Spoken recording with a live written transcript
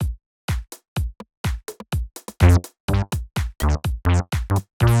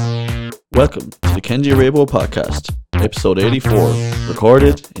Welcome to the Kenji Raybo podcast, episode 84,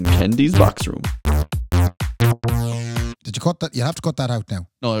 recorded in Kenji's box room. Did you cut that? You have to cut that out now.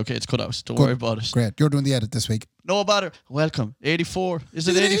 No, okay, it's cut out. Don't Good. worry about it. Great. You're doing the edit this week. No bother. Welcome. 84. Is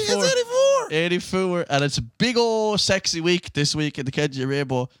it 84? It's 84. 84. And it's a big old sexy week this week in the Kenji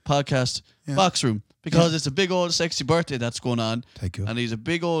Raybo podcast box room. Because it's a big old sexy birthday that's going on. Thank you. And he's a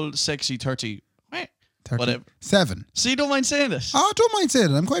big old sexy 30. Whatever. 7. So you don't mind saying it? Oh, don't mind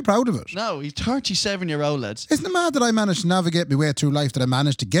saying it. I'm quite proud of it. No, he's 37-year-old, lads. Isn't it mad that I managed to navigate my way through life, that I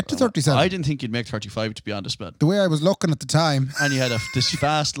managed to get to 37? I didn't think you'd make 35, to be honest, man. The way I was looking at the time. And you had this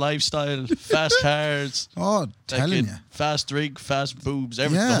fast lifestyle, fast cars. Oh, telling you. Fast drink, fast boobs,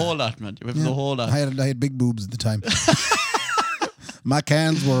 everything, Yeah. the whole lot, man. The whole lot. I had big boobs at the time. My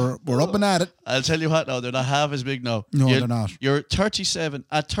cans were up and at it. I'll tell you what now, they're not half as big now. No, they're not. You're 37.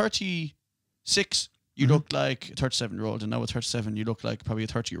 At 36, you look like a 37-year-old, and now at 37, you look like probably a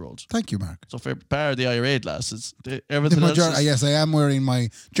 30-year-old. Thank you, Mark. So for bar the IRA glasses, everything else is... Yes, I am wearing my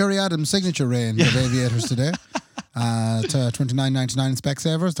Jerry Adams signature range of aviators today. $29.99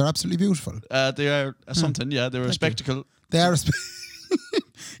 Specsavers. They're absolutely beautiful. They are something, yeah. They're a spectacle. They are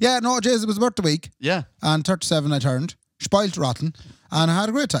Yeah, no, Jays, it was birthday week. Yeah. And 37 I turned. Spoilt rotten. And I had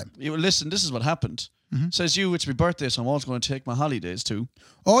a great time. Listen, this is what happened. Says you, it's my birthday, so I'm also going to take my holidays too.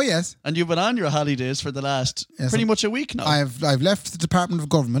 Oh, yes. And you've been on your holidays for the last pretty much a week now. I've left the Department of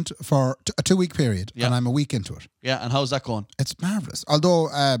Government for a 2-week period, and I'm a week into it. Yeah, and how's that going? It's marvellous. Although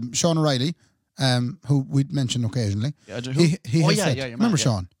Sean O'Reilly, who we'd mention occasionally, he has said, remember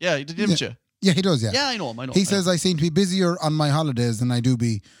Sean? Yeah, didn't you? Yeah, he does, yeah. Yeah, I know him. He says I seem to be busier on my holidays than I do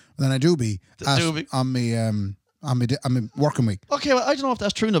be on my working week. Okay, well, I don't know if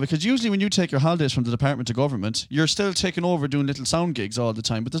that's true now, because usually when you take your holidays from the Department of Government, you're still taking over doing little sound gigs all the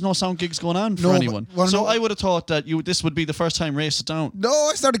time, but there's no sound gigs going on for anyone. I would have thought that this would be the first time race it down. No,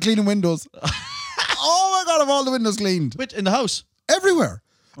 I started cleaning windows. Oh my God, I've all the windows cleaned. Wait, in the house? Everywhere.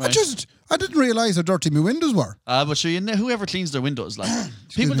 Right. I didn't realise how dirty my windows were. But sure, whoever cleans their windows, like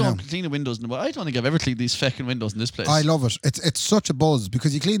people don't clean the windows. I don't think I've ever cleaned these fucking windows in this place. I love it. It's such a buzz,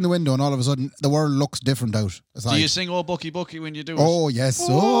 because you clean the window and all of a sudden the world looks different out. Do you sing "Oh Bucky Bucky" when you do it? Oh yes,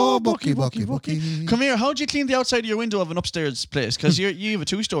 oh Bucky Bucky Bucky. Come here. How do you clean the outside of your window of an upstairs place? Because you have a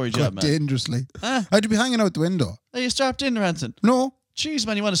 2-story job, man. Dangerously. I'd be hanging out the window. Are you strapped in or anything? No. Jeez,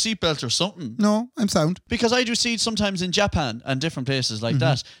 man, you want a seatbelt or something? No, I'm sound. Because I do see sometimes in Japan and different places like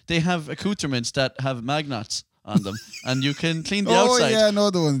that, they have accoutrements that have magnets on them, and you can clean the outside. Oh yeah, no,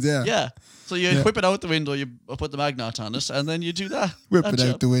 the ones, yeah. Yeah. So you whip it out the window, you put the magnet on it, and then you do that. Whip it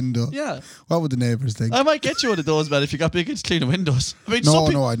out the window. Yeah. What would the neighbours think? I might get you one of those, man, if you got big into cleaning windows. I mean,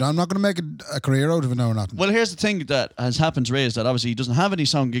 I'm not going to make a career out of it now or nothing. Well, here's the thing that has happened to Ray, is that obviously he doesn't have any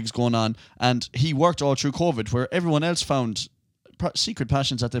sound gigs going on, and he worked all through COVID, where everyone else found secret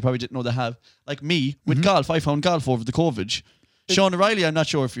passions that they probably didn't know they have. Like me, with golf. I found golf over the COVID. Sean O'Reilly, I'm not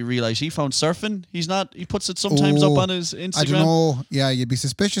sure if you realise, he found surfing. He puts it sometimes up on his Instagram. I don't know. Yeah, you'd be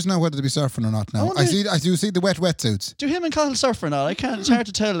suspicious now whether to be surfing or not now. I do see the wet wetsuits. Do him and Kyle surf or not? I can't. It's hard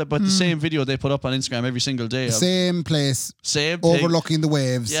to tell about the same video they put up on Instagram every single day. Same place. Same thing. Overlooking the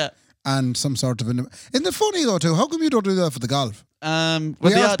waves. Yeah. And some sort of... Isn't it funny though too? How come you don't do that for the golf? We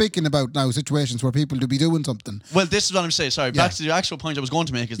are speaking about now situations where people do be doing something. Well, this is what I'm saying. Sorry, back to the actual point I was going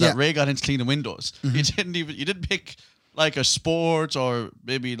to make, is that Ray got into cleaning windows. You didn't pick like a sport or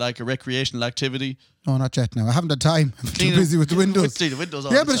maybe like a recreational activity. No, not yet now. I haven't had time. I'm too busy with the windows. Cleaning windows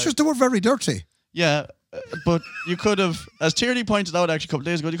all yeah, the but time. it's just they were very dirty. Yeah. But you could have, as Tierney pointed out actually a couple of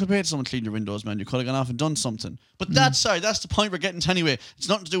days ago, you could have paid someone to clean your windows, man. You could have gone off and done something. But that's the point we're getting to anyway. It's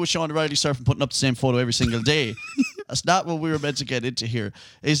nothing to do with Sean O'Reilly surfing, putting up the same photo every single day. That's not what we were meant to get into here.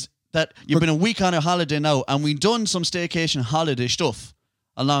 Is that you've been a week on a holiday now, and we've done some staycation holiday stuff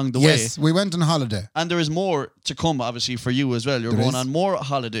along the way. Yes, we went on holiday. And there is more to come, obviously, for you as well. You're going on more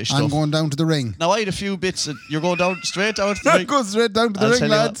holiday stuff. I'm going down to the ring. Now, I had a few bits that you're going straight down to the ring. Go straight down to the ring,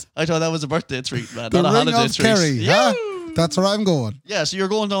 lads. I thought that was a birthday treat, man. The not a ring holiday of treat. Kerry. Yeah. That's where I'm going. Yeah, so you're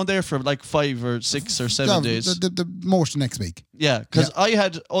going down there for like 5 or 6 or 7 days. The most next week. Yeah, because I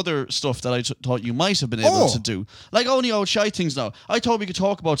had other stuff that I thought you might have been able to do. Like only old shy things now. I thought we could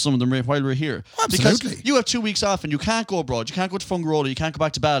talk about some of them while we're here. Absolutely. Because you have 2 weeks off and you can't go abroad. You can't go to Fungarola. You can't go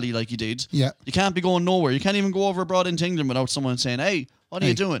back to Bali like you did. Yeah. You can't be going nowhere. You can't even go over abroad into England without someone saying, hey, what are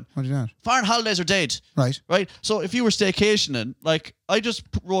you doing? What are you doing? Foreign holidays are dead. Right? So if you were staycationing, like, I just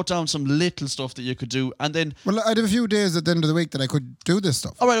wrote down some little stuff that you could do, and then... Well, I'd have a few days at the end of the week that I could do this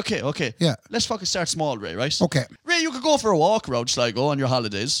stuff. All right, okay. Yeah. Let's fucking start small, Ray, right? Okay. Ray, you could go for a walk around Sligo on your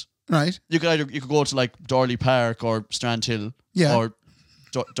holidays. Right. You could go to, like, Dorley Park or Strandhill. Yeah. Or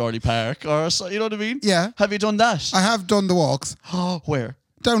Dorley Park, or, you know what I mean? Yeah. Have you done that? I have done the walks. Oh, where?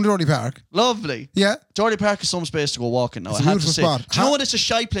 Down Geordie Park. Lovely. Yeah. Geordie Park is some space to go walking now. It's I a have to beautiful say. spot. Do you know what it's a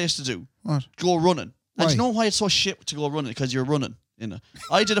shy place to do? What? Go running. And Why? do you know why it's so shit to go running? Because you're running.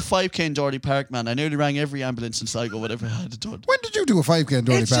 I did a 5K in Geordie Park, man. I nearly rang every ambulance in Sligo, whatever I had to do. When did you do a 5K in Geordie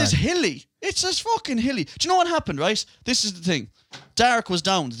Park? It's as hilly. It's as fucking hilly. Do you know what happened, right? This is the thing. Derek was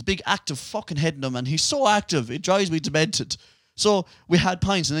down. There's a big active fucking head in him, and he's so active, it drives me demented. So we had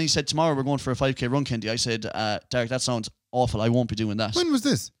pints, and then he said, tomorrow we're going for a 5K run, Kendi. I said, Derek, that sounds awful. I won't be doing that. When was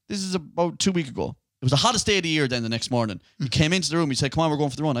this? This is about 2 weeks ago. It was the hottest day of the year then the next morning. He came into the room. He said, come on, we're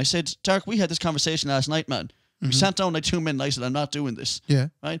going for the run. I said, Derek, we had this conversation last night, man. We sat down like 2 minutes. I said, I'm not doing this. Yeah.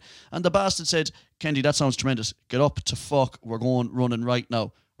 Right? And the bastard said, Kendi, that sounds tremendous. Get up to fuck. We're going running right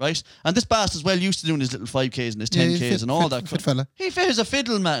now. Right? And this bastard's well used to doing his little 5Ks and his 10Ks and all that. Fit fella. He fit as a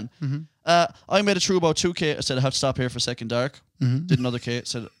fiddle, man. I made it through about 2K. I said, I have to stop here for a second, Derek. Did another K.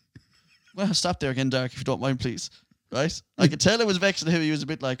 Said, well, stop there again, Derek, if you don't mind, please. Right? I could tell it was vexing him. He was a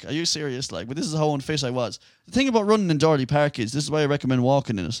bit like, are you serious? Like, but this is how unfit I was. The thing about running in Geordie Park is, this is why I recommend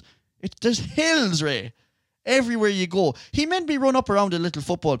walking in it. There's hills, Ray. Everywhere you go. He meant me run up around a little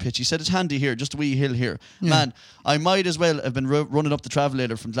football pitch. He said, it's handy here, just a wee hill here. Yeah. Man, I might as well have been running up the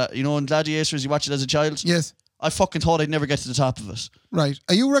Travelator from, in Gladiators, you watch it as a child? Yes. I fucking thought I'd never get to the top of it. Right.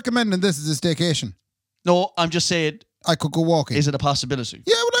 Are you recommending this as a staycation? No, I'm just saying. I could go walking. Is it a possibility?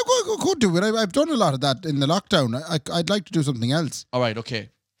 Yeah, well, I could do it. I've done a lot of that in the lockdown. I'd like to do something else. All right, okay.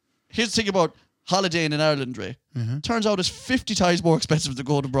 Here's the thing about holidaying in Ireland, Ray. Turns out it's 50 times more expensive to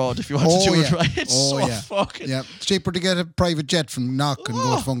go abroad if you want to do it right. It's fucking... Yeah, it's cheaper to get a private jet from Knock and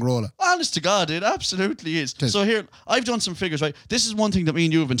go to Fungarola. Honest to God, it absolutely is. So here, I've done some figures, right? This is one thing that me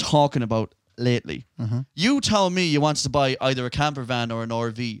and you have been talking about lately. You tell me you want to buy either a camper van or an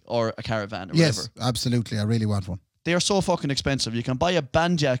RV or a caravan or whatever. Yes, absolutely. I really want one. They are so fucking expensive. You can buy a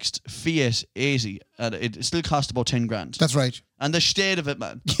Banjaxed Fiat 80 and it still costs about 10 grand. That's right. And the state of it,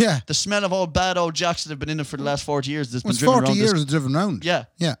 man. Yeah. The smell of all bad old jacks that have been in it for the last 40 years. That's been it's driven 40 around years it's driven around. Yeah.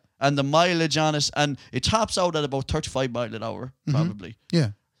 Yeah. And the mileage on it, and it tops out at about 35 miles an hour, probably.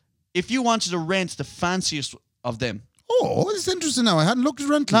 Yeah. If you wanted to rent the fanciest of them. Oh, it's interesting now. I hadn't looked at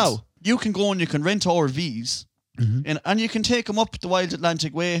rentals. Now, you can go and you can rent RVs. And you can take them up the Wild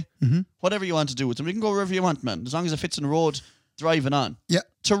Atlantic Way, whatever you want to do with them. You can go wherever you want, man, as long as it fits in the road, driving on. Yeah.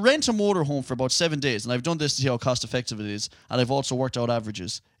 To rent a motorhome for about 7 days, and I've done this to see how cost effective it is, and I've also worked out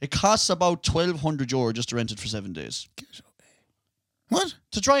averages. It costs about €1,200 just to rent it for 7 days. What?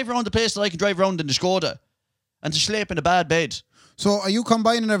 To drive around the place that I can drive around in the Skoda, and to sleep in a bad bed. So are you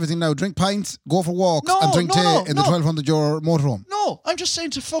combining everything now? Drink pints, go for walks, and drink tea in the €1,200 motorhome? No, I'm just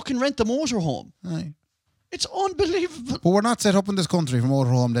saying to fucking rent the motorhome. Aye. It's unbelievable. But we're not set up in this country for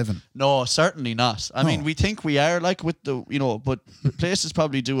motorhome living. No, certainly not. I mean, we think we are, like with the, but places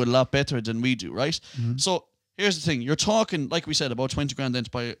probably do it a lot better than we do, right? So here's the thing. You're talking, like we said, about 20 grand then to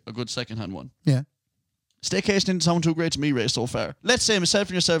buy a good second-hand one. Yeah. Staycation didn't sound too great to me, Ray, so far. Let's say myself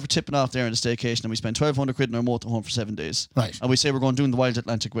and yourself are tipping off there in the staycation and we spend 1,200 quid in our motorhome for 7 days. Right. And we say we're going doing the Wild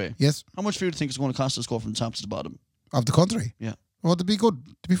Atlantic Way. Yes. How much do you think it's going to cost us to go from the top to the bottom? Of the country? Yeah. Well, it'd be good.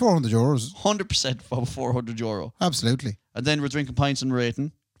 It'd be €400. 100% for €400. Absolutely. And then we're drinking pints and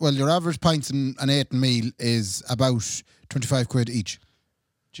rating. Well, your average pints and an eating meal is about 25 quid each.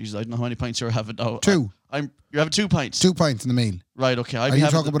 Jesus, I don't know how many pints you're having now. Two. You're having 2 pints? 2 pints in the meal. Right, okay. Are you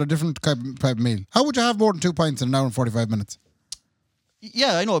talking about a different type of meal? How would you have more than 2 pints in an hour and 45 minutes?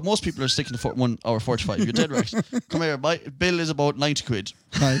 Yeah, I know. Most people are sticking to 1 hour 45. You're dead right. Come here. My bill is about 90 quid.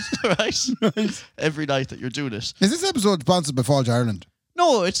 Right. Right? Every night that you're doing it. Is this episode sponsored by Falls Ireland?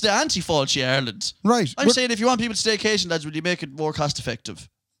 No, it's the anti-Falchi Ireland. Right. I'm saying if you want people to staycation, lads, would you make it more cost effective?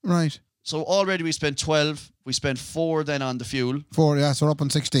 Right. So already we spent 12. We spent 4 then on the fuel. 4, yeah, so we're up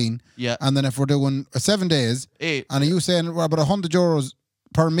on 16. Yeah. And then if we're doing 7 days, 8. and are you saying we're about €100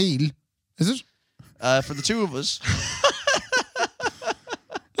 per meal? Is it? For the 2 of us.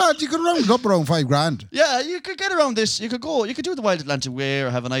 Lad, you could round it up around 5 grand. Yeah, you could get around this. You could do the Wild Atlantic Way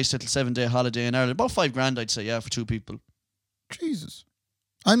or have a nice little 7-day holiday in Ireland. About 5 grand, I'd say, yeah, for 2 people. Jesus.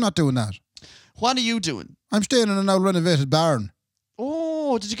 I'm not doing that. What are you doing? I'm staying in a now renovated barn.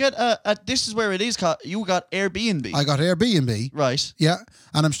 Oh, did you get this is where it is. You got Airbnb. I got Airbnb. Right. Yeah.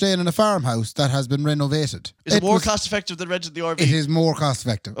 And I'm staying in a farmhouse that has been renovated. Is it more cost effective than renting the RV? It is more cost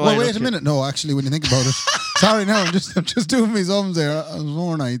effective. Oh, well, right, wait a minute. No, actually, when you think about it. Sorry, no, I'm just doing my sums there.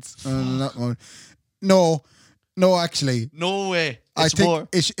 More nights. No, actually. No way. I think more.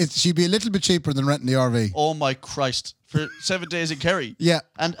 She'd be a little bit cheaper than renting the RV. Oh my Christ. For 7 days in Kerry. Yeah.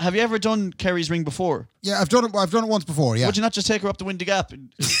 And have you ever done Kerry's Ring before? Yeah, I've done it once before, yeah. Would you not just take her up the Windy Gap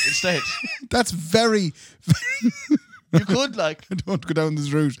instead? That's very You could, like. I don't go down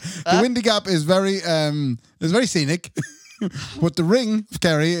this route. The Windy Gap is very scenic. But the ring of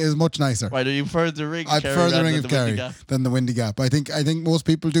Kerry is much nicer. Right, do you prefer the ring? I prefer the ring of Kerry than the Windy Gap. I think most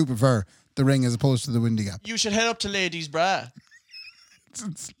people do prefer the ring as opposed to the Windy Gap. You should head up to Ladies Bra.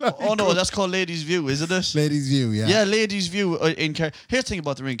 Oh no, that's called Ladies View, isn't it? Ladies View, yeah. Yeah, Ladies View in Kerry. Here's the thing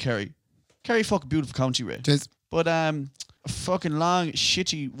about the ring, Kerry. Kerry, fucking beautiful county, Ray. Cheers. But a fucking long,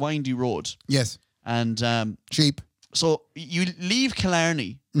 shitty, windy road. Yes. And cheap. So you leave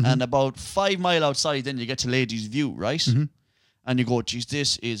Killarney, and about 5 miles outside, then you get to Ladies View, right? Mm-hmm. And you go, geez,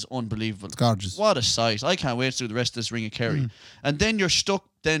 this is unbelievable. It's gorgeous. What a sight. I can't wait to do the rest of this ring of Kerry. And then you're stuck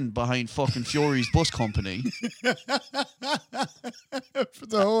then behind fucking Fury's bus company. For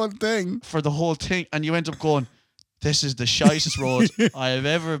the whole thing. For the whole thing. And you end up going, this is the shittest road I have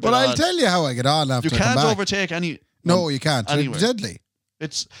ever been on. Well, I'll tell you how I get on after you can't overtake any... No, you can't. Anywhere. It's deadly.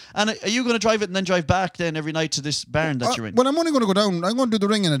 And are you going to drive it and then drive back then every night to this barn that you're in? Well, I'm only going to go down. I'm going to do the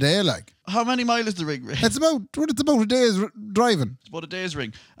ring in a day, like. How many miles is the ring? It's about a day's driving. It's about a day's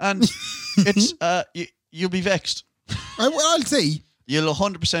ring. And it's you'll be vexed. I'll see. You'll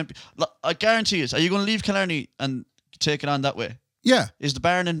 100% be... I guarantee it. Are you going to leave Killarney and take it on that way? Yeah. Is the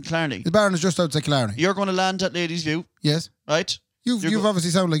barn in Killarney? The barn is just outside Killarney. You're going to land at Ladies View? Yes. Right? You've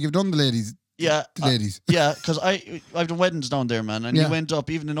obviously sounded like you've done the ladies. Yeah. The ladies. Yeah, because I've done weddings down there, man. And you went up,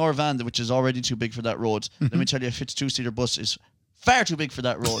 even in our van, which is already too big for that road. Let me tell you, a 52-seater bus is far too big for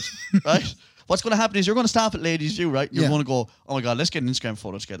that road. Right? What's going to happen is you're going to stop at Ladies View, right? You're going to go, oh my God, let's get an Instagram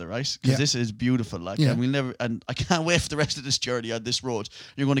photo together, right? Because this is beautiful. Like, and I can't wait for the rest of this journey on this road.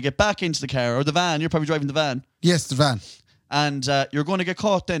 You're going to get back into the car or the van. You're probably driving the van. Yes, the van. And you're going to get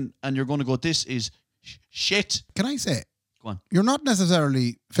caught then, and you're going to go, this is shit. Can I say? Go on. You're not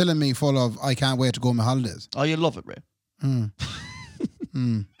necessarily filling me full of, I can't wait to go on my holidays. Oh, you love it, Ray.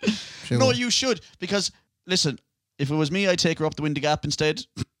 Sure. No, you should. Because, listen, if it was me, I'd take her up the Windy Gap instead.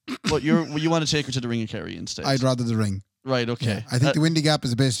 But you want to take her to the Ring of Kerry instead. I'd rather the ring. Right, okay. Yeah, I think the Windy Gap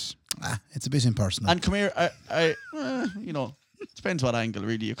is it's a bit impersonal. And come here, depends what angle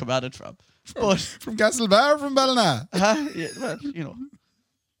really you come at it from. From Castlebar or from Ballina? Yeah, well,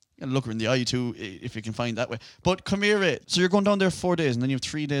 and look her in the eye too, if you can find that way. But come here, Ray. So you're going down there 4 days, and then you have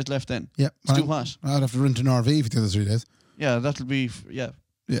 3 days left then? Yeah. To do what? I'd have to rent an RV for the other 3 days. Yeah, that'll be, Yeah.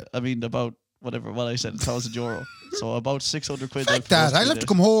 I mean, about what I said, €1,000. So about 600 quid. Fuck that. I'll have to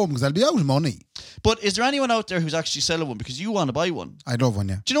come home because I'll be out of money. But is there anyone out there who's actually selling one? Because you want to buy one. I'd love one,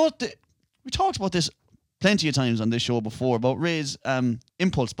 yeah. Do you know what? We talked about this plenty of times on this show before about Ray's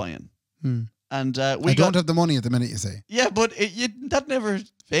impulse buying. And I don't have the money at the minute, you say. Yeah, but that never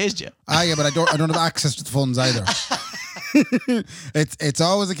phased you. Yeah, but I don't have access to the funds either. It's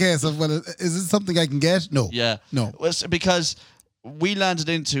always a case of, well, is this something I can get? No. Yeah. No. Well, because we landed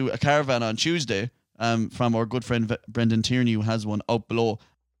into a caravan on Tuesday from our good friend Brendan Tierney, who has one out below.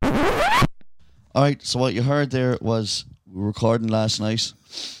 All right, so what you heard there was we were recording last night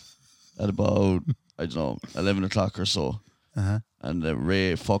at about, 11 o'clock or so. Uh-huh. And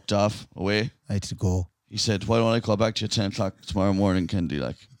Ray fucked off away. I had to go. He said, why don't I call back to you at 10 o'clock tomorrow morning, Kendi?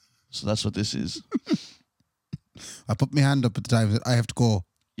 Like, so that's what this is. I put my hand up at the time. I have to go.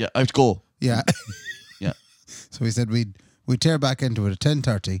 Yeah, I have to go. Yeah. Yeah. So we said we'd tear back into it at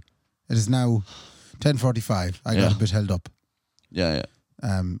 10:30. It is now 10:45. I got a bit held up. Yeah,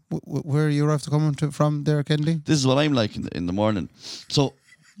 yeah. Where you arrived from there, Kendi? This is what I'm like in the morning. So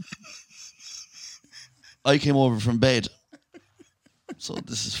I came over from bed. So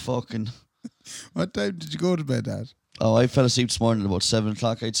this is fucking... What time did you go to bed at? Oh, I fell asleep this morning at about 7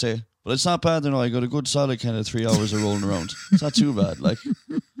 o'clock, I'd say. But it's not bad, I got a good solid kind of 3 hours of rolling around. It's not too bad. Like,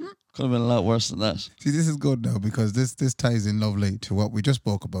 could have been a lot worse than that. See, this is good now because this ties in lovely to what we just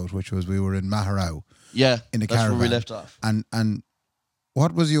spoke about, which was we were in Maharao. Yeah, in a that's caravan. Where we left off. And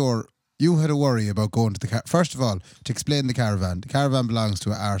what was you had a worry about going to the car. First of all, to explain the caravan belongs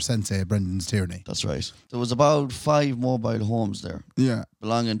to our sensei, Brendan Tierney. That's right. There was about 5 mobile homes there. Yeah.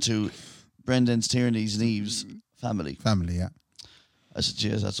 Belonging to Brendan Tierney's Neve's family. Family, yeah. I said,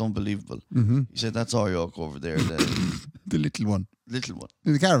 yes, that's unbelievable. Mm-hmm. He said, that's our yoke over there. The little one. Little one.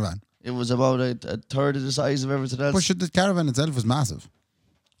 The caravan. It was about a third of the size of everything else. But the caravan itself was massive.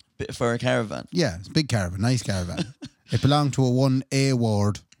 For a caravan. Yeah, it's a big caravan, nice caravan. It belonged to a 1A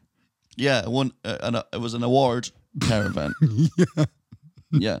ward. Yeah, it was an award caravan. Yeah.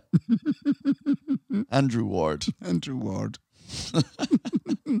 Yeah. Andrew Ward.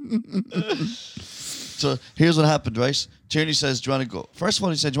 So here's what happened, right? Tierney says, do you want to go? First of all,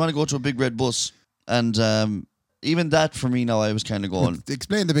 he said, do you want to go to a big red bus? And even that for me now, I was kind of going.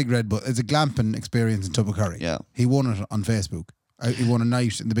 Explain the big red bus. It's a glamping experience in Tubbercurry. Yeah. He won it on Facebook. He won a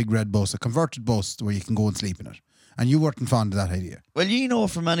night in the big red bus, a converted bus where you can go and sleep in it. And you weren't fond of that idea. Well,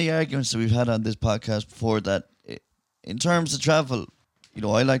 from many arguments that we've had on this podcast before that in terms of travel, you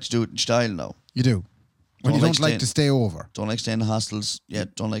know, I like to do it in style now. You do. When you don't like staying- to stay over. Don't like staying in hostels. Yeah,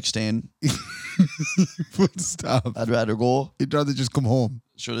 don't like staying. Stop. I'd rather go. You'd rather just come home.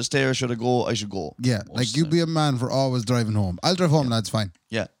 Should I stay or should I go? I should go. Yeah, most like of you the be a man for always driving home. I'll drive home, lads, fine.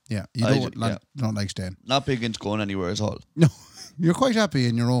 Yeah. Yeah, you I don't, do, like, don't like staying. Not big into going anywhere at all. No, you're quite happy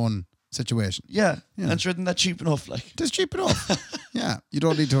in your own situation. Yeah. Yeah. And sure, isn't that cheap enough? Like, Just cheap enough. Yeah, you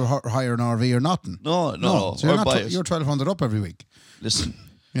don't need to hire an RV or nothing. no. So you're, or buy it. you're 1,200 up every week. Listen,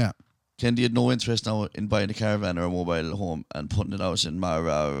 Yeah. Kendi had no interest now in buying a caravan or a mobile home and putting it out in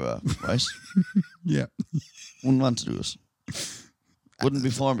Mara, right? Yeah. Wouldn't want to do it. Wouldn't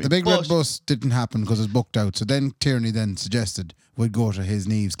be for me. The big But red bus didn't happen because it's booked out. So then Tierney then suggested we'd go to his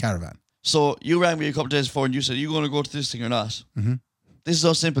Neve's caravan. So you rang me a couple of days before and you said, are you going to go to this thing or not? Mm-hmm. This is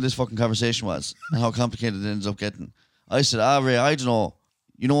how simple this fucking conversation was and how complicated it ends up getting. I said, Ray, I don't know.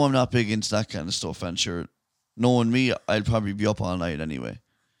 You know I'm not big into that kind of stuff. And sure, knowing me, I'd probably be up all night anyway.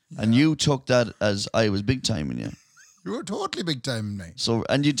 Yeah. And you took that as I was big timing you. You were totally big time, mate. So,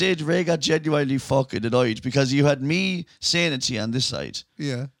 and you did. Ray got genuinely fucking annoyed because you had me saying it to you on this side.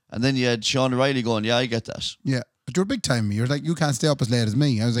 Yeah. And then you had Sean O'Reilly going, yeah, I get that. Yeah. But you were big time me. You're like, you can't stay up as late as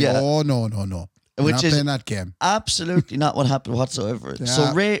me. I was like, Yeah. oh, no. We're Which not is playing that game. absolutely not what happened whatsoever. Yeah.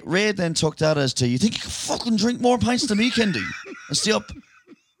 So Ray then took that as to, you think you can fucking drink more pints than me, Kendi? And stay up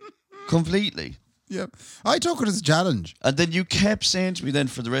completely. Yeah. I took it as a challenge. And then you kept saying to me then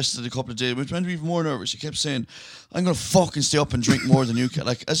for the rest of the couple of days, which made me even more nervous, you kept saying, I'm going to fucking stay up and drink more than you can.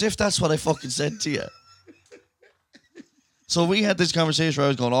 Like, as if that's what I fucking said to you. So we had this conversation where I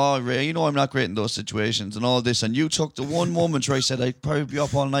was going, oh, Ray, you know I'm not great in those situations and all this. And you took the one moment where I said I'd probably be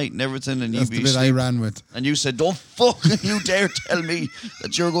up all night and everything. And That's you'd the be bit I asleep. ran with. And you said, don't fucking you dare tell me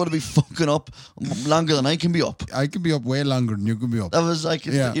that you're going to be fucking up longer than I can be up. I can be up way longer than you can be up. That was like,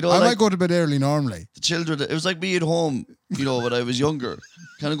 Yeah. you know, I like might go to bed early normally. the children, it was like me at home, you know, when I was younger.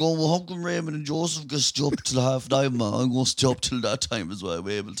 Kind of going, well, how come Raymond and Joseph get stay up till 9:30, man? I'm going to stay up till that time as well. I'm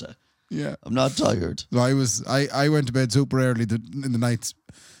able to. Yeah. I'm not tired. So I went to bed super early in the nights,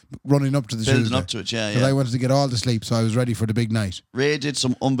 running up to the Building Tuesday. up to it, yeah, Because yeah. I wanted to get all the sleep, so I was ready for the big night. Ray did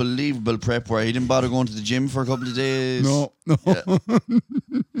some unbelievable prep where he didn't bother going to the gym for a couple of days. No. Yeah.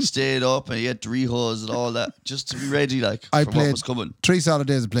 Stayed up and he had rehos and all that just to be ready, like, I for what played was coming. 3 solid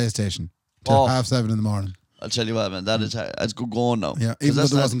days of PlayStation till 7:30 in the morning. I'll tell you what, man, that's good going now. Yeah, 'Cause even though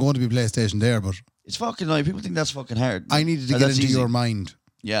that's there not- wasn't going to be PlayStation there, but It's fucking annoying. People think that's fucking hard. I needed to And get that's into easy. your mind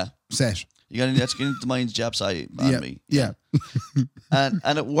Yeah. set. You got to get into the mind's Jap's eye on Yeah, me. yeah. And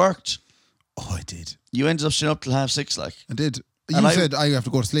it worked. Oh, I did. You ended up staying up till 6:30, like. I did. You And said I have to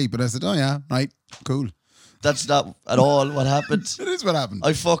go to sleep, and I said, oh yeah, right, cool. That's not at all what happened. It is what happened.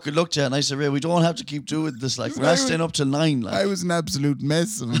 I fucking looked at it and I said, Ray, we don't have to keep doing this. Like, we're not staying up till 9. Like. I was an absolute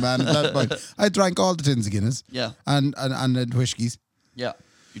mess of a man at that point. I drank all the tins of Guinness. Yeah. And whiskies. Yeah.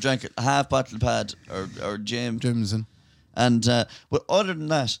 You drank a half bottle of pad or Jim. Jameson. And, but other than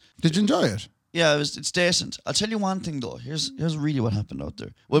that, Did you enjoy it? yeah, it's decent. I'll tell you one thing though. Here's really what happened out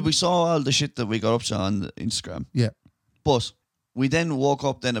there. Well, we saw all the shit that we got up to on the Instagram. Yeah. But we then woke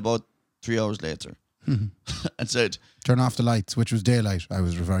up then about 3 hours later and said, Turn off the lights, which was daylight I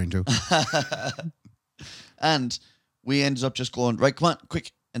was referring to. and we ended up just going, right, come on,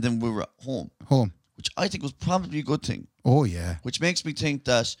 quick. And then we were home, Home. which I think was probably a good thing, Oh, yeah. which makes me think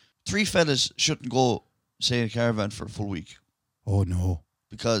that 3 fellas shouldn't go stay in a caravan for a full week Oh, no.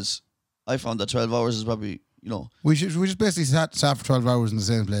 because I found that 12 hours is probably, you know, We just basically sat for 12 hours in the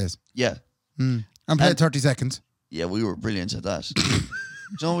same place. yeah. And played 30 seconds. Yeah, we were brilliant at that.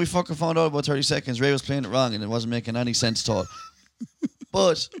 You know, we fucking found out about 30 seconds. Ray was playing it wrong and it wasn't making any sense at all.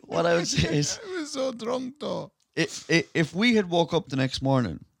 But what I would say is, I was so drunk, though. if we had woke up the next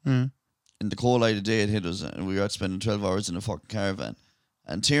morning in the cold light of day, it hit us and we were out spending 12 hours in a fucking caravan,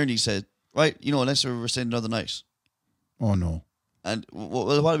 and Tierney said, right, you know, let's say we're staying another night. Oh, no. And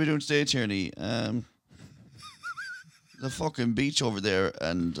what are we doing today, Tierney? The fucking beach over there,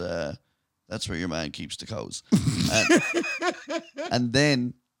 and that's where your man keeps the cows. And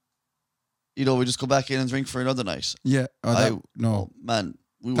then, you know, we just go back in and drink for another night. Yeah. No. Man,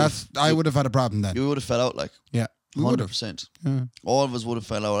 I would have had a problem then. You would have fell out like Yeah. We would have. 100%. Yeah. All of us would have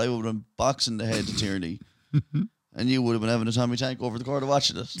fell out. I would have been boxing the head to Tierney. And you would have been having a Tommy Tank over the corner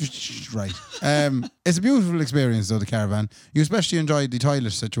watching it. Right. It's a beautiful experience, though, the caravan. You especially enjoyed the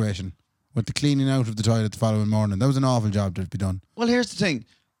toilet situation with the cleaning out of the toilet the following morning. That was an awful job to be done. Well, here's the thing.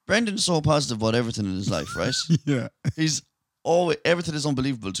 Brendan's so positive about everything in his life, right? Yeah. He's always, everything is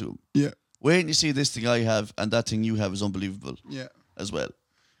unbelievable to him. Yeah. Wait and you see this thing I have and that thing you have is unbelievable Yeah. as well,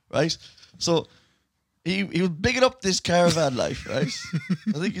 right? So he was bigging up this caravan life, right?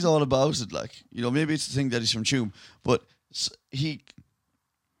 I think he's all about it. Like, you know, maybe it's the thing that he's from Tuam, but he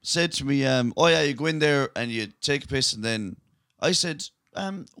said to me, "Oh yeah, you go in there and you take a piss," and then I said,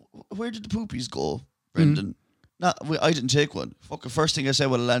 "Where did the poopies go, Brendan?" I didn't take one. Fuck, the first thing I said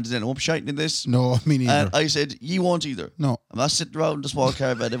when I landed in, I won't be shiting in this. No, me neither. And I said, "You won't either." No. I'm not sitting around in the small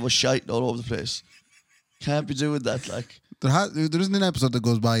caravan. It was shiting all over the place. Can't be doing that, like. There isn't an episode that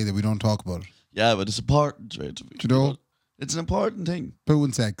goes by that we don't talk about it. Yeah, but it's important, right? Do you know? It's an important thing. Poo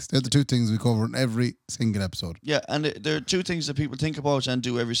and sex. They're the two things we cover in every single episode. Yeah, and there are two things that people think about and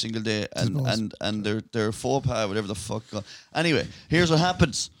do every single day, and they're faux pas, whatever the fuck. Anyway, here's what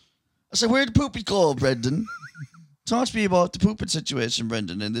happens. I said, "Where'd the poopy go, Brendan?" Talk to me about the pooping situation,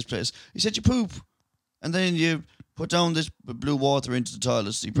 Brendan, in this place. He said, "You poop, and then you put down this blue water into the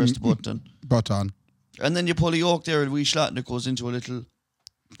toilet. So you press the button, and then you pull a yoke there, and a wee slat, and it goes into a little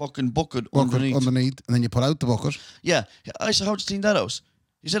fucking bucket underneath, and then you pull out the bucket. Yeah, I said, "How do you clean that out?"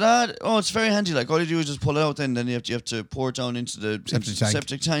 He said, it's very handy. Like, all you do is just pull it out, then you have to pour it down into the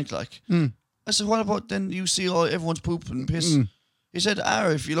septic tank. Like, I said, "What about then? You see everyone's poop and piss." He said,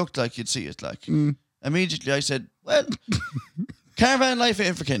 "If you looked like you'd see it." Like, immediately I said, "Well, caravan life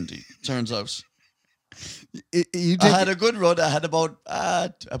ain't for Kennedy." Turns out. I had a good run. I had about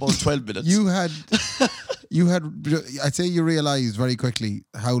 12 minutes. You had. I'd say you realised very quickly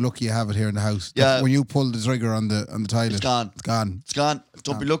how lucky you have it here in the house. Yeah. When you pull the trigger on the toilet, It's gone. It's gone. It's gone.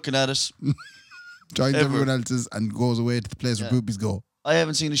 Don't be looking at it. Joins everyone else's and goes away to the place where poopies go. I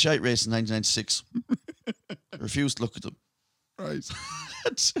haven't seen a shite race in 1996. I refuse to look at them. Right.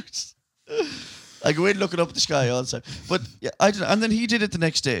 I go in looking up at the sky all the time. But yeah, I did, and then he did it the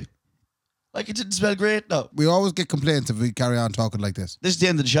next day. Like, it didn't smell great. No. We always get complaints if we carry on talking like this. This is the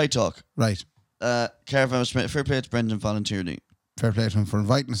end of the shite talk. Right. Caravan was fair play to Brendan volunteering. Fair play to him for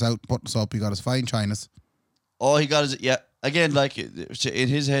inviting us out, putting us up. He got us fine chinas. Oh, he got his, yeah. Again, like, in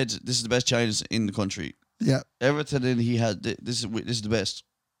his head, this is the best chinas in the country. Yeah. Everything in he had, this is the best.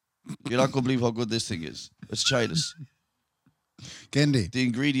 You're not going to believe how good this thing is. It's chinas. Kendi. The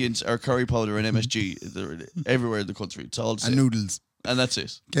ingredients are curry powder and MSG. They're everywhere in the country. It's all the same. And noodles. And that's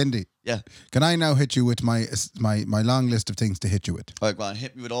it. Kendi. Yeah. Can I now hit you with my long list of things to hit you with? All right, go on.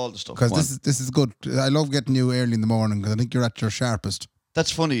 Hit me with all the stuff. Because this is good. I love getting you early in the morning because I think you're at your sharpest.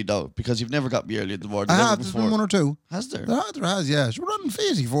 That's funny, though, because you've never got me early in the morning. I have. There's been one or two. Has there? There has, yeah. We're running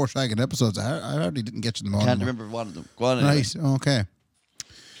 84 shagging episodes. I hardly didn't get you in the morning. Can't remember one of them. Go on anyway. Right, okay.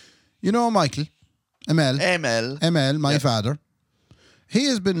 You know Michael, ML, my father. He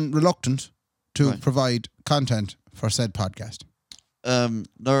has been reluctant to provide content for said podcast.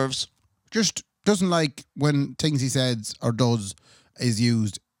 Nerves. Just doesn't like when things he says or does is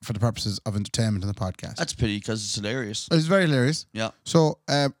used for the purposes of entertainment in the podcast. That's a pity because it's hilarious. It's very hilarious. Yeah. So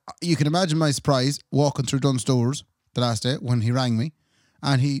you can imagine my surprise walking through Dunn's doors the last day when he rang me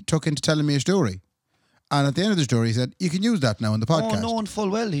and he took into telling me a story. And at the end of the story, he said, "You can use that now in the podcast." Oh, knowing full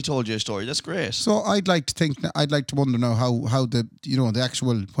well he told you a story. That's great. So I'd like to wonder now how the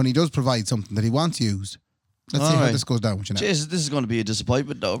actual, when he does provide something that he wants used. Let's see how this goes down with you now. Jesus, this is going to be a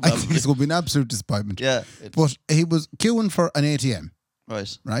disappointment now. I think it's going to be an absolute disappointment. Yeah. But he was queuing for an ATM.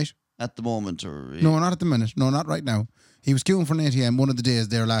 Right? At the moment, or no, not at the minute. No, not right now. He was queuing for an ATM one of the days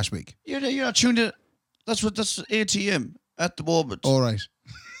there last week. You're not tuned in. That's ATM at the moment. All right.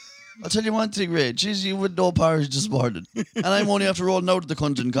 I'll tell you one thing, Ray. Jeez, you would know Parish this morning. And I'm only after rolling out of the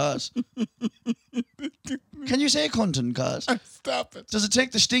Cunton cars. Can you say Cunton cars? Stop it. Does it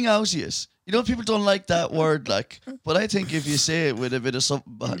take the sting out of you? You know, people don't like that word, like. But I think if you say it with a bit of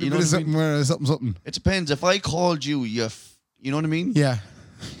something, you know what I mean? Something. It depends. If I called you, you know what I mean? Yeah.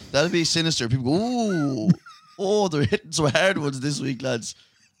 That'd be sinister. People go, ooh. Oh, they're hitting some hard ones this week, lads.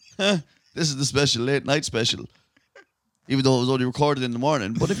 This is the special, late night special. Even though it was only recorded in the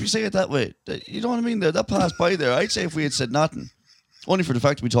morning. But if you say it that way, you know what I mean? That passed by there. I'd say if we had said nothing. Only for the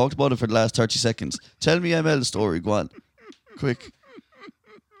fact we talked about it for the last 30 seconds. Tell me ML's story. Go on. Quick.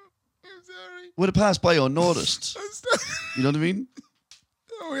 I'm sorry. Would have passed by unnoticed. You know what I mean?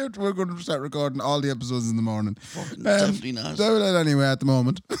 We're going to start recording all the episodes in the morning. Definitely not. So anyway, at the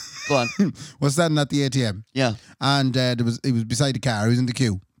moment. Go on. Was standing at the ATM. Yeah. And he was beside the car. He was in the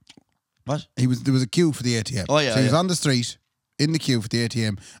queue. What? There was a queue for the ATM. Oh, yeah. So he was on the street, in the queue for the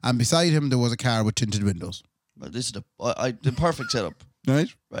ATM, and beside him there was a car with tinted windows. Well, this is the perfect setup. Right?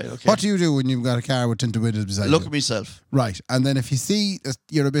 Right, okay. What do you do when you've got a car with tinted windows beside you? Look at myself. Right. And then if you see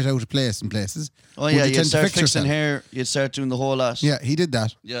you're a bit out of place in places, oh, yeah, you'd start fixing fixing hair, you'd start doing the whole lot. Yeah, he did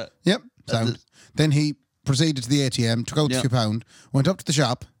that. Yeah. Yep. Sound. Then he proceeded to the ATM, took out the few pound, went up to the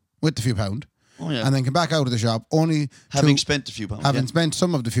shop with the few pound, and then came back out of the shop only having spent a few pounds. Having spent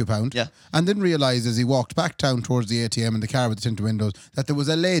some of the few pounds. Yeah. And didn't realise as he walked back down towards the ATM in the car with the tinted windows that there was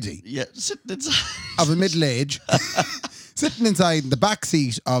a lady. Yeah, sitting inside. Of a middle age. Sitting inside the back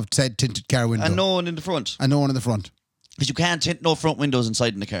seat of said tinted car window. And no one in the front. Because you can't tint no front windows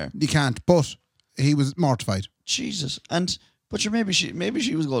inside in the car. You can't, but he was mortified. Jesus. But maybe she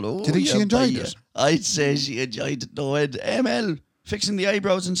was going, oh, do you think she enjoyed it? I'd say she enjoyed it. No, ML, fixing the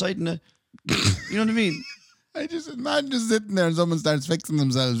eyebrows inside in the... You know what I mean? I just imagine just sitting there and someone starts fixing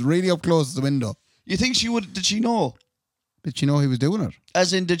themselves really up close to the window. You think she would... Did she know? Did she know he was doing it?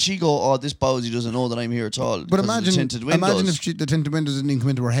 As in, did she go, oh, this Bowsy doesn't know that I'm here at all? But imagine if the tinted windows didn't even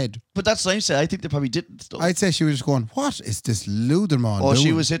come into her head. But that's what I'm saying. I think they probably didn't, though. I'd say she was just going, what is this Luderman doing?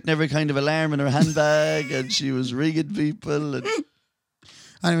 She was hitting every kind of alarm in her handbag and she was ringing people. And...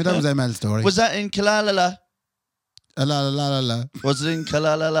 Anyway, that was ML's story. Was that in Kalalala? La la la la la. Was it in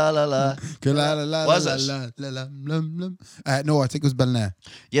Kalalala? Was it? No, I think it was Belnay.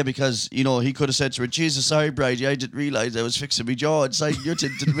 Yeah, because, he could have said to her, Jesus, sorry, Bridie, I didn't realise I was fixing my jaw inside your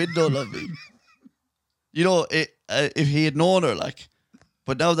tinted window, lovey. If he had known her, like.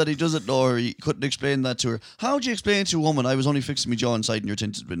 But now that he doesn't know her, he couldn't explain that to her. How would you explain to a woman, I was only fixing my jaw inside in your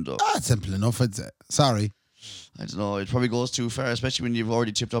tinted window? It's simple enough, I'd say. Sorry. I don't know, it probably goes too far, especially when you've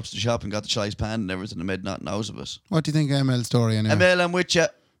already tipped up to the shop and got the chives pan and everything and made nothing out of it. What do you think of ML's story anyway? ML, I'm with you.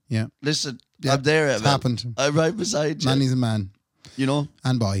 Yeah. Listen, I'm there, ML. It's happened. I'm right beside you. Man, he's a man.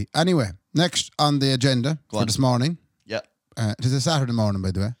 And boy. Anyway, next on the agenda for this morning. Yeah. It is a Saturday morning,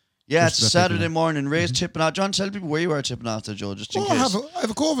 by the way. Yeah, it's a Saturday morning. Ray's tipping out. John, tell people where you are tipping out there, Joe, just in case. I have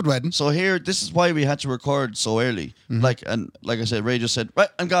a COVID wedding. So here, this is why we had to record so early. Like I said, Ray just said, right,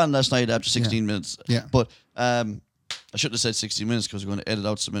 I'm gone last night after 16 minutes. Yeah. But I shouldn't have said 16 minutes because we're going to edit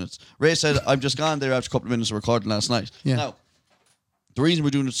out some minutes. Ray said, I'm just gone there after a couple of minutes of recording last night. Yeah. Now, the reason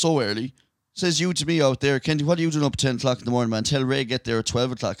we're doing it so early, says you to me out there, Kenny, what are you doing up at 10 o'clock in the morning, man? Tell Ray get there at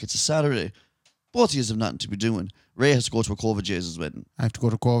 12 o'clock. It's a Saturday. Both of you have nothing to be doing. Ray has to go to a COVID Jesus wedding. I have to go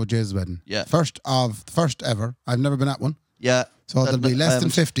to COVID Jesus wedding. Yeah. First ever. I've never been at one. Yeah. So there'll be less than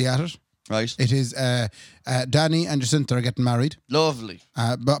 50 at it. Right. It is Danny and Jacinta are getting married. Lovely.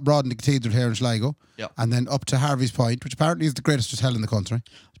 Broad in the Cathedral here in Sligo. Yeah. And then up to Harvey's Point, which apparently is the greatest hotel in the country.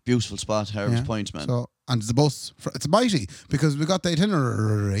 Beautiful spot, Harvey's Point, man. So, and there's a bus. It's mighty because we got the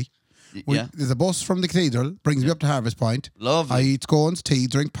itinerary. There's a bus from the Cathedral, brings me up to Harvest Point. Lovely. I eat scones, tea,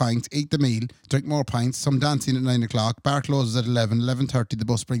 drink pints, eat the meal, drink more pints, some dancing at 9 o'clock. Bar closes at 11:30. The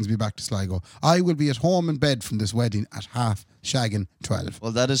bus brings me back to Sligo. I will be at home in bed from this wedding at 12:30.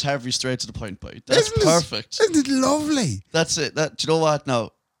 Well, that is Harvey straight to the point, boy. That's perfect. Isn't it lovely? That's it. Do you know what now?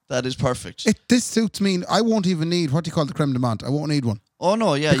 That is perfect. This suits me. I won't even need what do you call the creme de menthe. I won't need one. Oh,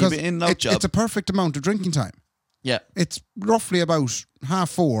 no, yeah. You'll be in and out job. It's a perfect amount of drinking time. Yeah. It's roughly about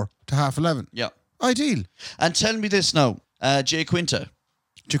 4:30 to 11:30. Yeah. Ideal. And tell me this now. Jay Quinta.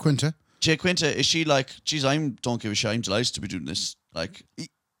 Jay Quinta, is she like, geez, don't give a shit. I'm delighted to be doing this. Like,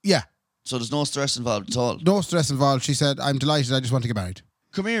 yeah. So there's no stress involved at all. No stress involved. She said, I'm delighted. I just want to get married.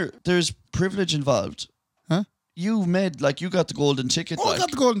 Come here. There's privilege involved. Huh? You got the golden ticket. I got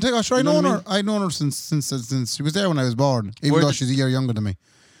the golden ticket. Oh, sure, I know her. I've known her since she was there when I was born, even though she's a year younger than me.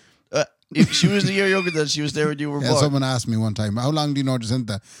 If she was a year younger than she was there when you were born. Someone asked me one time, how long do you know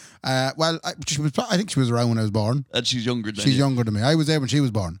Jacinta? I think she was around when I was born. And she's younger than you. She's younger than me. I was there when she was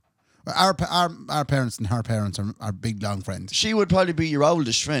born. Our parents and her parents are big, long friends. She would probably be your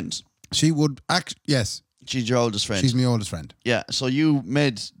oldest friend. She would yes. She's your oldest friend. She's my oldest friend. Yeah, so you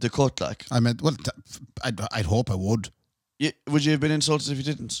made the cut, like. I'd hope I would. Would you have been insulted if you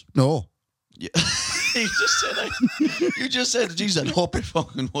didn't? No. Yeah. You just said, geez, I hope it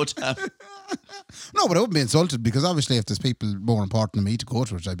fucking would happen. No, but I wouldn't be insulted because obviously if there's people more important than me to go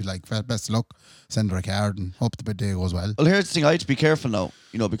to it, I'd be like, best of luck, send her a card and hope the day goes well. Well, here's the thing, I have to be careful now,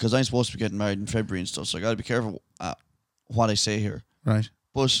 because I'm supposed to be getting married in February and stuff, so I got to be careful what I say here. Right.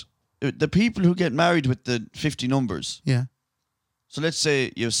 But the people who get married with the 50 numbers. Yeah. So let's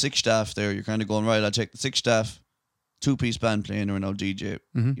say you have 6 staff there, you're kind of going, right, I'll take the 6 staff, 2-piece band playing or an old DJ,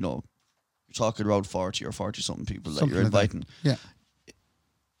 you're talking around 40 or 40-something people that you're inviting. Yeah.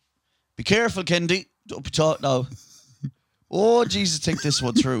 Be careful, Kendi. Don't be taught now. Oh, Jesus, think this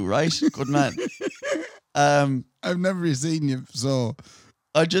one through, right? Good man. I've never seen you so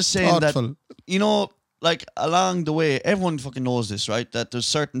I'm just saying thoughtful. That, like along the way, everyone fucking knows this, right? That there's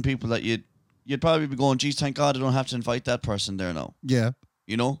certain people that you'd probably be going, geez, thank God I don't have to invite that person there now. Yeah.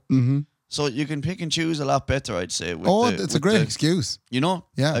 Mm-hmm. So you can pick and choose a lot better, I'd say. It's a great excuse. Yeah.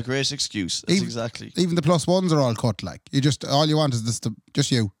 A great excuse. That's exactly. Even the plus ones are all cut, like. All you want is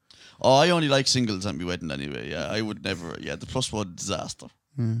just you. Oh, I only like singles at my wedding anyway. Yeah, I would never. Yeah, the plus one disaster.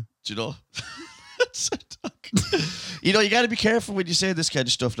 Do you know? You know, you got to be careful when you say this kind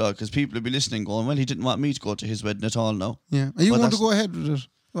of stuff, though, because people will be listening going, well, he didn't want me to go to his wedding at all now. Yeah. Are you going to go ahead with it?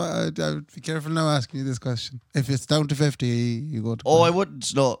 Well, I would be careful now asking you this question. If it's down to 50, you go to... Oh, I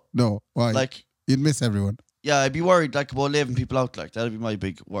wouldn't, no. No, why? Like, you'd miss everyone. Yeah, I'd be worried, like, about leaving people out, like, that'd be my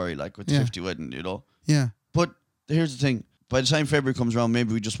big worry, like, with the 50 wedding, you know? Yeah. But here's the thing. By the time February comes around,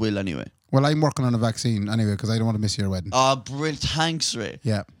 maybe we just will anyway. Well, I'm working on a vaccine anyway, because I don't want to miss your wedding. Oh, brilliant. Thanks, Ray.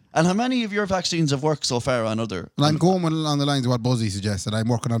 Yeah. And how many of your vaccines have worked so far on other... Well, I'm going along the lines of what Buzzy suggested. I'm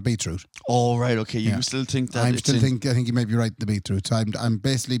working on beetroot. Oh, right, okay. You still think that I think you may be right, the beetroot. So I'm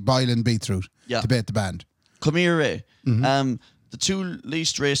basically boiling beetroot to bait the band. Come here, Ray. Mm-hmm. The two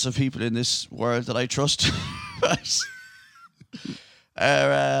least race of people in this world that I trust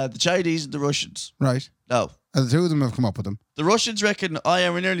are the Chinese and the Russians. Right. No. And the two of them have come up with them. The Russians reckon,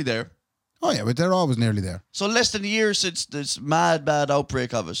 we're nearly there. Oh, yeah, but they're always nearly there. So less than a year since this mad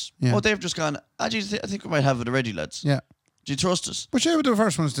outbreak of us. Yeah. Oh, they've just gone, geez, I think we might have it already, lads. Yeah. Do you trust us? But they were the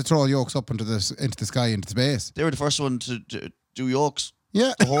first ones to throw yolks up into the sky, into space. They were the first one to do yolks.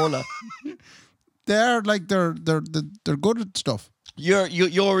 Yeah. The whole lot. They're good at stuff.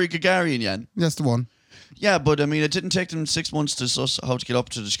 Yuri Gagarin, Jan. That's the one. Yeah, but I mean, it didn't take them 6 months to suss how to get up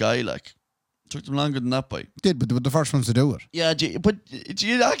to the sky, like. Took them longer than that, boy. Did, but they were the first ones to do it. Yeah, but do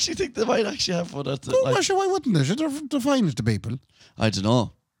you actually think they might actually have one at the... Why wouldn't they? They're fine to people. I don't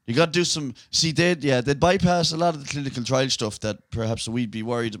know. You got to do some... See, they'd bypass a lot of the clinical trial stuff that perhaps we'd be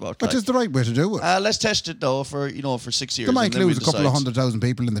worried about. But it's the right way to do it. Let's test it, though, for 6 years. They might lose a couple of 100,000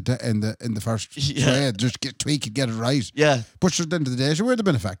 people in the first trade. Just tweak it, get it right. Yeah. But at the end of the day, we're the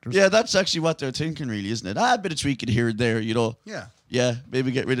benefactors. Yeah, that's actually what they're thinking, really, isn't it? A bit of tweaking here and there, you know. Yeah. Yeah,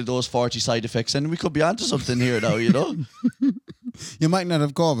 maybe get rid of those 40 side effects, and we could be onto something here now, you know. You might not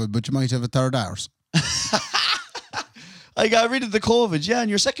have COVID, but you might have a third arse. I got rid of the COVID, yeah, and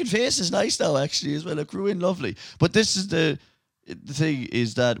your second face is nice now, actually, as well. It grew in lovely. But this is the thing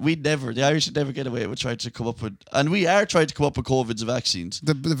is that the Irish would never get away with trying to come up with, and we are trying to come up with COVID's vaccines.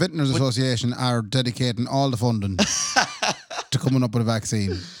 The Vintners Association are dedicating all the funding to coming up with a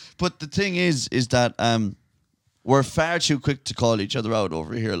vaccine. But the thing is that we're far too quick to call each other out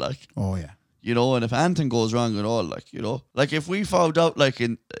over here, like. Oh, yeah. You know, and if anything goes wrong at all, like, you know, like if we found out, like,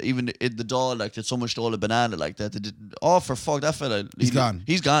 even in the Dáil, like, that someone stole a banana like that, they didn't, for fuck, that fella, he's gone.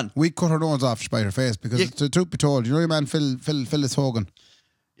 He's gone. We cut our nose off to spite her face because, the truth be told, you know your man Phyllis Hogan?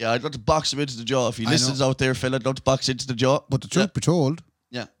 Yeah, I'd love to box him into the jaw. If he listens out there, Phil, I'd love to box into the jaw. But the truth be told,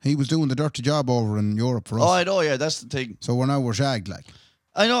 he was doing the dirty job over in Europe for us. Oh, I know, yeah, that's the thing. So we're shagged, like.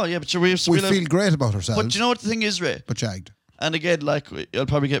 I know, yeah, but we feel great about ourselves. But you know what the thing is, Ray? But shagged. And again, like, I'll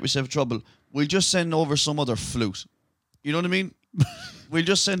probably get myself in trouble. We'll just send over some other flute. You know what I mean? We'll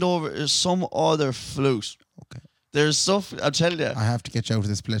just send over some other flute. Okay. There's stuff, I'll tell you. I have to get you out of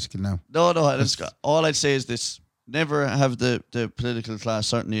this political now. No, all I'd say is this. Never have the political class,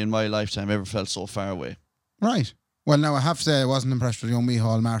 certainly in my lifetime, ever felt so far away. Right. Well, now, I have to say I wasn't impressed with young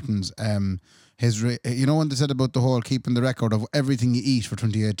Micheál Martin's, you know when they said about the whole keeping the record of everything you eat for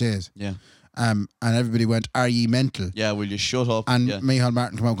 28 days? Yeah. And everybody went, "Are ye mental?" Yeah, will you shut up? And Micheál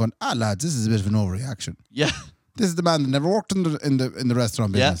Martin came out going, "Lads, this is a bit of an overreaction." Yeah. This is the man that never worked in the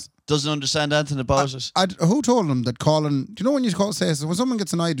restaurant business. Yeah. Doesn't understand anything about it. Who told him that calling? Do you know when you say when someone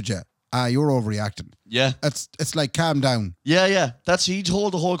gets annoyed with you? You're overreacting. Yeah. It's like calm down. Yeah. He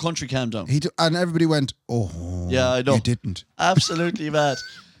told the whole country calm down. And everybody went, "Oh, yeah, I know." You didn't. Absolutely mad.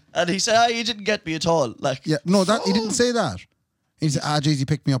 And he said, "You didn't get me at all." Like, yeah, no, he didn't say that. He said, geez, you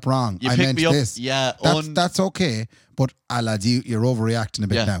picked me up wrong. I meant this. Yeah. That's okay. But, lads, you're overreacting a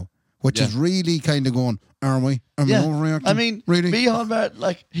bit now. Which is really kind of going, are we? Am I overreacting? I mean, really? Micheál Martin,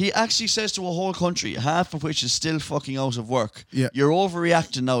 like, he actually says to a whole country, half of which is still fucking out of work, you're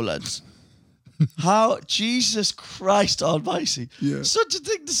overreacting now, lads. How? Jesus Christ almighty. Yeah. Such a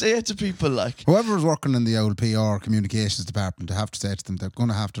thing to say to people, like. Whoever's working in the old PR communications department, I have to say to them, they're going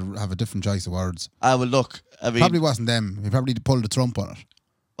to have a different choice of words. Well, look, I mean. Probably wasn't them. He probably pulled the trump on it.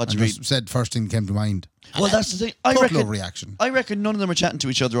 What do you mean? Said first thing that came to mind. Well, that's the thing. I reckon none of them are chatting to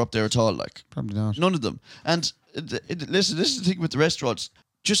each other up there at all, like. Probably not. None of them. And listen, this is the thing with the restaurants.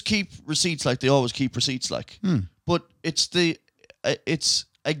 Just keep receipts like they always keep receipts, like. But it's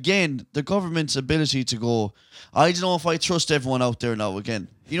again, the government's ability to go, I don't know if I trust everyone out there now again.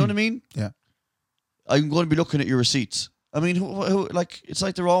 You know what I mean? Yeah. I'm going to be looking at your receipts. I mean, who like, it's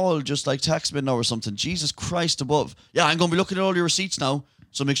like they're all just like taxmen now or something. Jesus Christ above. Yeah, I'm going to be looking at all your receipts now.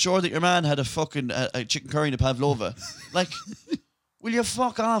 So make sure that your man had a fucking a chicken curry and a pavlova. Like, will you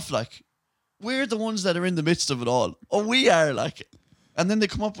fuck off? Like, we're the ones that are in the midst of it all. Oh, we are, like. And then they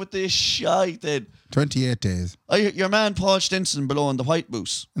come up with this shite then. 28 days. Your man Paul Stenson below in the White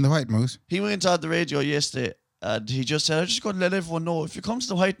Moose. In the White Moose? He went on the radio yesterday and he just said, I'm just going to let everyone know, if you come to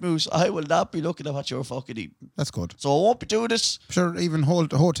the White Moose, I will not be looking at what you're fucking eating. That's good. So I won't be doing this. Sure, even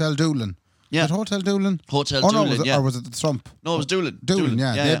Hotel Doolin. Yeah. Was it Hotel Doolin? Hotel Doolin, Or was it the Trump? No, it was Doolin. Doolin,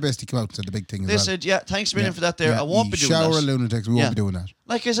 yeah. They basically came out and said the big thing They said, thanks a million for that there. I won't be doing that. Shower of lunatics, we won't be doing that.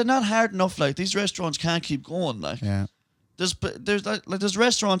 Like, is it not hard enough? Like, these restaurants can't keep going. Like, there's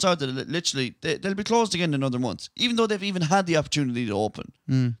restaurants out there that literally, they'll be closed again in another month. Even though they've even had the opportunity to open.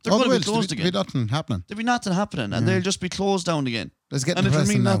 They're going to be closed again. There'll be nothing happening. There'll be nothing happening. And they'll just be closed down again. Let's get and it'll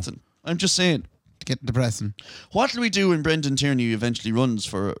mean now. nothing. I'm just saying. To get depressing. What will we do when Brendan Tierney eventually runs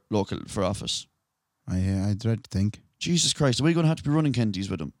for office? I dread to think. Jesus Christ, are we going to have to be running Kendies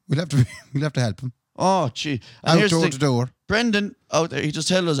with him? We'll have to help him. Oh, gee. And out door to door. Brendan out there, he just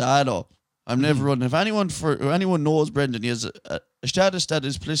tells us, no, I'm never running. If anyone knows Brendan, he has a status that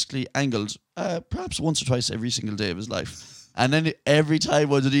is politically angled, perhaps once or twice every single day of his life. And then every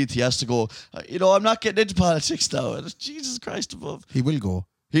time underneath, he has to go, I'm not getting into politics now. And Jesus Christ above. He will go.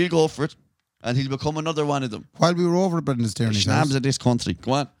 He'll go for it. And he'll become another one of them. While we were over at Brendan Tierney's house, in this country.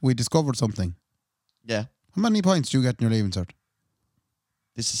 Go on. We discovered something. Yeah. How many points do you get in your leaving cert?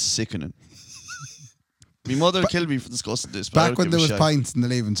 This is sickening. My mother killed me for discussing this. Back when there was pints in the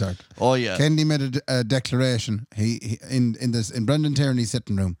leaving cert. Oh yeah. Kendi made a declaration. He in Brendan Tierney's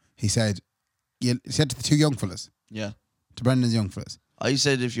sitting room. He said to the two young fellas. Yeah. To Brendan's young fellas. I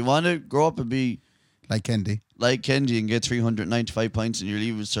said, if you want to grow up and be like Kendi and get 395 points in your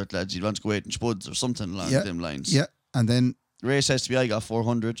leaving cert, lads, you'd want to go out in spuds or something along them lines. Yeah. And then race has to be, I got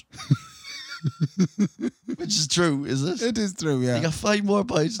 400. Which is true, is it? It is true, yeah. You got 5 more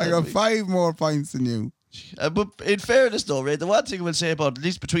points. I got 5 more points than you. But in fairness, though, Ray, the one thing we'll say about, at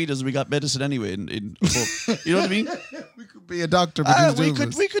least between us, we got medicine anyway. You know what I mean? We could be a doctor. We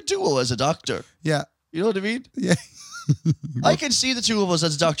could duo as a doctor. Yeah. You know what I mean? Yeah. I can see the two of us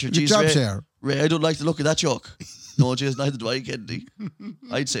as a doctor. Jeez, job Ray, share. Ray, I don't like the look of that joke. No, jeez, neither do I, Kendi.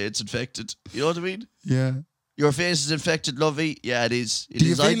 I'd say it's infected. You know what I mean? Yeah. Your face is infected, lovey. Yeah, it is. Do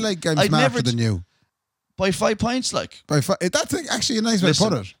you feel like I'm smarter than you? By 5 points, like. By 5. That's actually a nice way to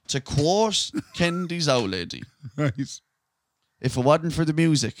put it. To quote Kendi's old lady. Right. If it wasn't for the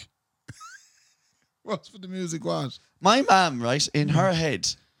music. What's for the music was? My mum, right, in her head,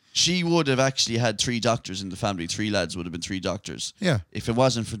 she would have actually had 3 doctors in the family. 3 lads would have been 3 doctors. Yeah. If it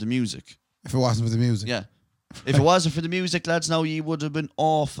wasn't for the music. If it wasn't for the music. Yeah. If it wasn't for the music, lads, now you would have been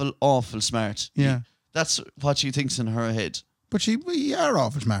awful, awful smart. Yeah. That's what she thinks in her head. But we are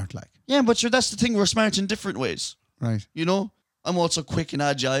awful smart, like. Yeah, but sure, that's the thing. We're smart in different ways. Right. You know? I'm also quick and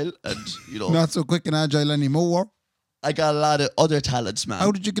agile and, you know. Not so quick and agile anymore. I got a lot of other talents, man.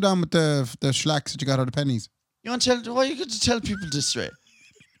 How did you get on with the schlacks that you got out of pennies? You want to tell... Why are you going to tell people this straight?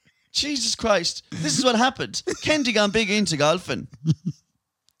 Jesus Christ. This is what happened. Kendi got big into golfing.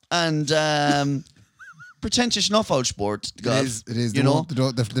 And... pretentious enough out sport. Golf, it is. You know?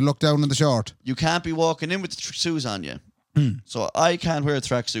 They look down in the short. You can't be walking in with the tracksuits on you. So I can't wear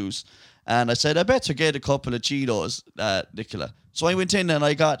tracksuits. And I said, I better get a couple of Cheetos, Nicola. So I went in and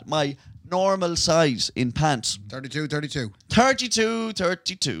I got my normal size in pants. 32. 32.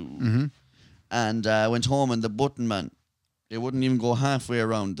 Mm-hmm. And went home and the button, man, they wouldn't even go halfway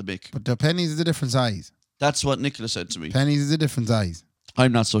around the bick. But the pennies is a different size. That's what Nicola said to me. Pennies is a different size.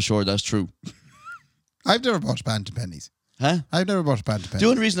 I'm not so sure that's true. I've never bought pant to pennies. Huh? I've never bought pant to pennies. The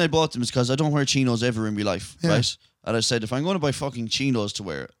only reason I bought them is because I don't wear chinos ever in my life, right? And I said, if I'm going to buy fucking chinos to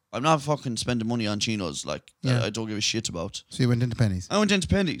wear, I'm not fucking spending money on chinos, like, I don't give a shit about. So you went into pennies? I went into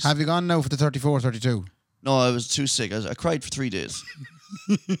pennies. Have you gone now for the 34, 32? No, I was too sick. I cried for 3 days.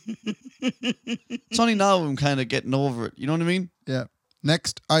 It's only now I'm kind of getting over it. You know what I mean? Yeah.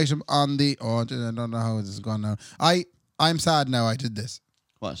 Next item on the... I don't know how this has gone now. I'm sad now I did this.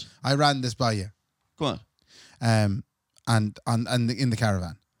 What? I ran this by you. Go on. And in the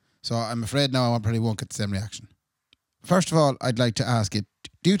caravan. So I'm afraid now I probably won't get the same reaction. First of all, I'd like to ask you,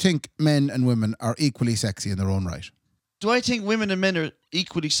 do you think men and women are equally sexy in their own right? Do I think women and men are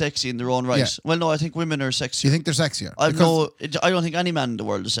equally sexy in their own right? Yeah. Well, no, I think women are sexier. You think they're sexier? I don't think any man in the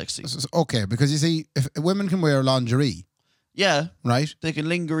world is sexy. Okay, because you see, if women can wear lingerie... Yeah. Right? They can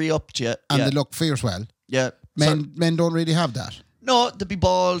lingerie up to you. And they look fierce well. Yeah. Men don't really have that. No, there'd be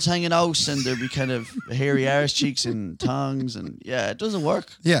balls hanging out and there'd be kind of hairy arse cheeks and tongues and it doesn't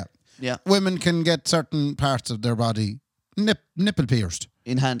work. Yeah. Yeah. Women can get certain parts of their body nipple pierced.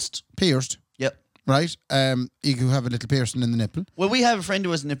 Enhanced. Pierced. Yep. Right? You could have a little piercing in the nipple. Well, we have a friend who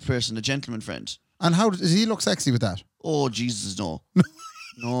has a nipple piercing, a gentleman friend. And how does he look sexy with that? Oh, Jesus, no.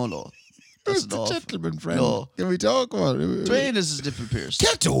 No. That's the enough. gentleman friend? No. Can we talk about it? Dwayne is his nipple pierced.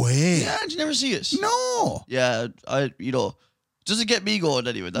 Get away. Yeah, did you never see it? No. Yeah, doesn't get me going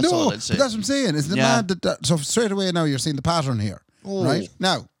anyway. That's all I'd say. But that's what I'm saying. Isn't it mad that so straight away now you're seeing the pattern here, right?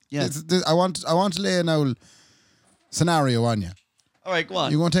 Now, I want to lay an old scenario on you. All right, go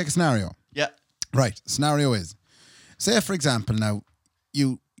on. You want to take a scenario? Yeah. Right. Scenario is, say for example, now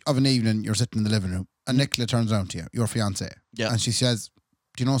you of an evening you're sitting in the living room and Nicola turns around to you, your fiance, and she says,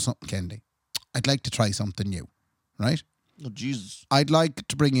 "Do you know something, Kendi? I'd like to try something new, right? Oh Jesus! I'd like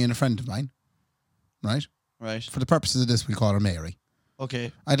to bring in a friend of mine, right? Right. For the purposes of this, we'll call her Mary.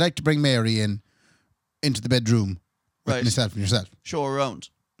 Okay. I'd like to bring Mary into the bedroom with myself and yourself. Show her around.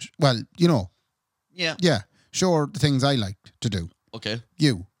 Well, Yeah. Yeah. Show her the things I like to do. Okay.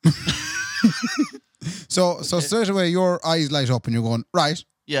 You. So straight away your eyes light up and you're going, right.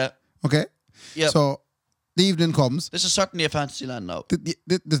 Yeah. Okay. Yeah. So the evening comes. This is certainly a fantasy land now.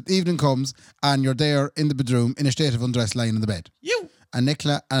 The evening comes and you're there in the bedroom in a state of undress lying in the bed. You. And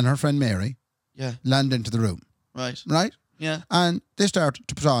Nicola and her friend Mary land into the room. Right. Right? Yeah. And they start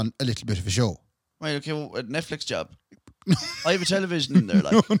to put on a little bit of a show. Right, okay, well, a Netflix job. I have a television in there,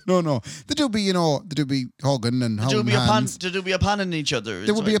 like. No. They do be hugging and holding hands. They do be upon each other.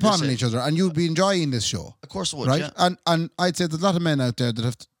 They would be upon each other, and you'd be enjoying this show. Of course it would, right? Yeah. And I'd say there's a lot of men out there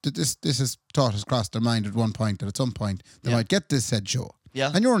that this has thought has crossed their mind at one point, that at some point they might get this said show.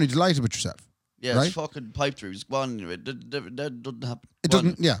 Yeah. And you're only delighted with yourself. Yeah, right? it's fucking pipe through. It's gone anyway. That doesn't happen. It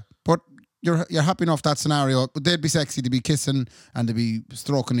doesn't, but you're happy enough that scenario, but they'd be sexy, they'd be kissing and they'd be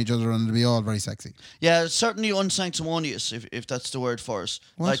stroking each other and they'd be all very sexy. Yeah, it's certainly unsanctimonious, if that's the word for us.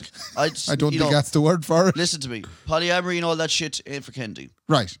 What? Like, I don't think that's the word for it. Listen to me. Polyamory and all that shit ain't for Kendi.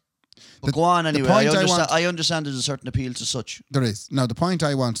 Right. But go on anyway. I understand there's a certain appeal to such. There is. Now, the point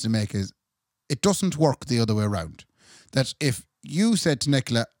I wanted to make is it doesn't work the other way around. That if you said to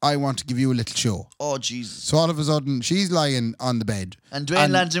Nicola, I want to give you a little show. Oh, Jesus. So all of a sudden, she's lying on the bed. And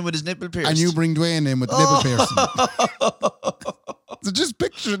Dwayne lands in with his nipple pierced. And you bring Dwayne in with the nipple piercing. So just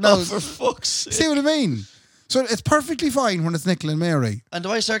picture it now. Oh, for fuck's sake. See what I mean? So it's perfectly fine when it's Nicola and Mary. And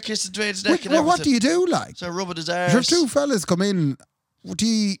do I start kissing Dwayne's neck and everything? What do you do, like? So rubbing his arse. Your two fellas come in. Do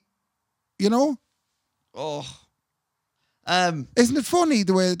you know? Oh. Isn't it funny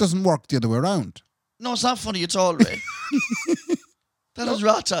the way it doesn't work the other way around? No, it's not funny at all, Ray. That is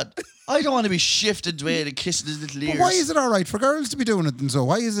rotten. I don't want to be shifting Dwayne and kissing his little ears. But why is it all right for girls to be doing it and so?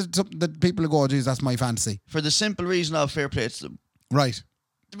 Why is it something that people go, geez, that's my fantasy? For the simple reason of fair play to them. Right.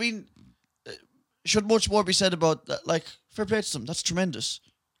 I mean, should much more be said about that? Like, fair play to them. That's tremendous.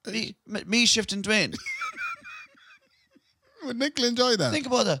 Me shifting Dwayne. Would Nicola enjoy that? Think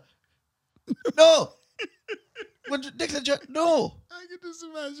about that. No. Would Nicola enjoy? No. I can just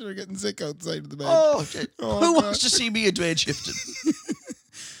imagine her getting sick outside of the bed. Oh, who wants to see me and Dwayne shifting?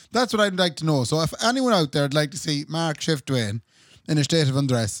 That's what I'd like to know. So if anyone out there would like to see Mark shift Dwayne in a state of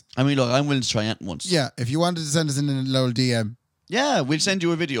undress. I mean, look, I'm willing to try it once. Yeah, if you wanted to send us in a little DM. Yeah, we'll send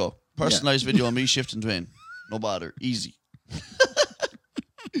you a video. Personalised video on me shifting Dwayne. No bother. Easy.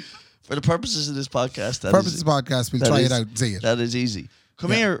 For the purposes of this podcast, we'll try it out and see it. That is easy.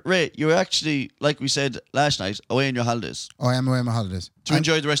 Come here, Ray. You're actually, like we said last night, away on your holidays. Oh, I am away on my holidays. To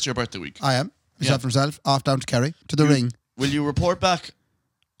enjoy the rest of your birthday week. I am. Myself, off down to Kerry, to the ring. Will you report back?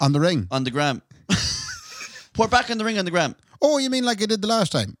 On the ring? On the gram. Report back on the ring on the gram. Oh, you mean like I did the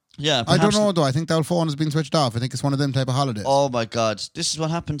last time? Yeah. I don't know, though. I think the old phone has been switched off. I think it's one of them type of holidays. Oh, my God. This is what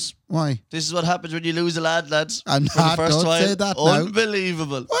happens. Why? This is what happens when you lose a lad, lads. I'm for not, the first don't time. say that now.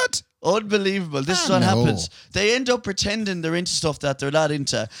 Unbelievable. What? Unbelievable. This is what happens. They end up pretending they're into stuff that they're not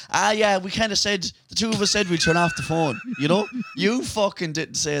into. Yeah, we kind of said, the two of us said we'd turn off the phone. You know? You fucking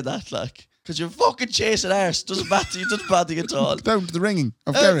didn't say that, like. Because you're fucking chasing arse. Doesn't bother you. Doesn't bother you at all. Down to the ringing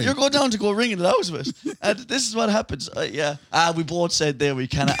of Kerry. You're going down to go ringing it out of it. And this is what happens. We both said there we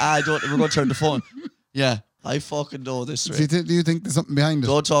kind of, we're going to turn the phone. Yeah. I fucking know this, right? Do you think there's something behind it?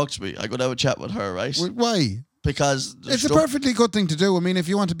 Don't talk to me. I'm going to have a chat with her, right? Why? Because it's a perfectly good thing to do. I mean, if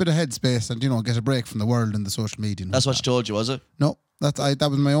you want a bit of headspace and get a break from the world and the social media. That's what she told you, was it? No, that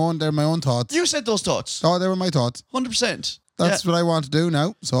was my own. They're my own thoughts. You said those thoughts. Oh, they were my thoughts. 100%. That's what I want to do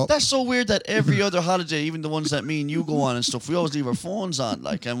now. So that's so weird that every other holiday, even the ones that me and you go on and stuff, we always leave our phones on,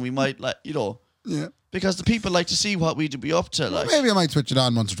 like, and we might yeah, because the people like to see what we'd be up to. Like, maybe I might switch it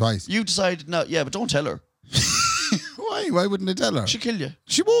on once or twice. You decided no, but don't tell her. Why? Why wouldn't I tell her? She'll kill you.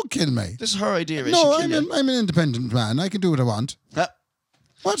 She won't kill me. This is her idea. No, I'm an independent man. I can do what I want.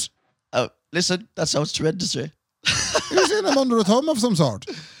 What? Oh, listen, that sounds tremendous, Ray. You're saying I'm under a thumb of some sort?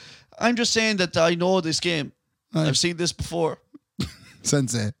 I'm just saying that I know this game. Right. I've seen this before.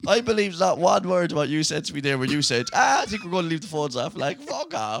 Sensei. I believe not one word what you said to me there when you said, I think we're going to leave the phones off. Like,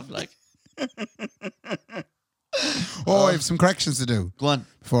 fuck off. Like, I have some corrections to do. Go on.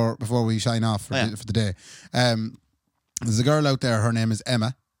 Before we shine off for the day. There's a girl out there, her name is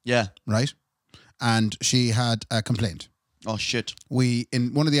Emma. Yeah. Right? And she had a complaint. Oh, shit.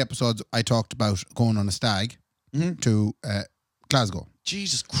 In one of the episodes, I talked about going on a stag to Glasgow.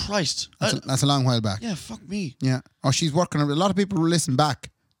 Jesus Christ. That's a long while back. Yeah, fuck me. Yeah. Oh, she's working. A lot of people will listen back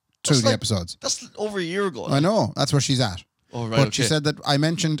through the episodes. That's over a year ago. I know. That's where she's at. Oh, right. But she said that I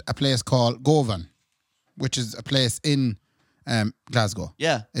mentioned a place called Govan, which is a place in Glasgow.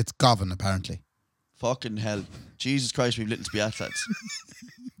 Yeah. It's Govan, apparently. Fucking hell. Jesus Christ, we've little to be athletes.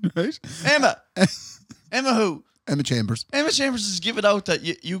 Right? Emma. Emma who? Emma Chambers. Emma Chambers has given out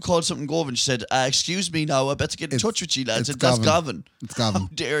that you called something Govan. She said, excuse me now, I better get in touch with you, lads. That's Govan. It's Govan. How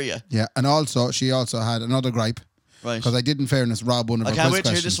dare you? Yeah, and she also had another gripe. Right. Because I did, in fairness, rob one of her quiz questions. I can't wait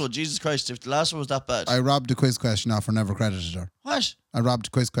to hear this one. Jesus Christ, if the last one was that bad. I robbed a quiz question off her, never credited her. What? I robbed a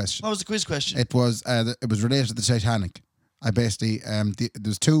quiz question. What was the quiz question? It was related to the Titanic. I basically,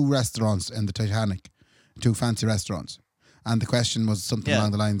 there's 2 restaurants in the Titanic, 2 fancy restaurants. And the question was something along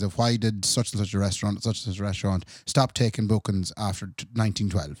the lines of, why did such and such a restaurant stop taking bookings after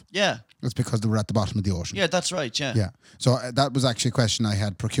 1912? Yeah. It's because they were at the bottom of the ocean. Yeah, that's right, yeah. Yeah. So that was actually a question I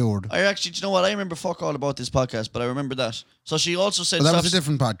had procured. Do you know what? I remember fuck all about this podcast, but I remember that. So she also said... Well, that was a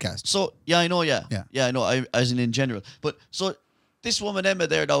different podcast. So, yeah, I know, yeah. Yeah, I know, as in general. But, so, this woman, Emma,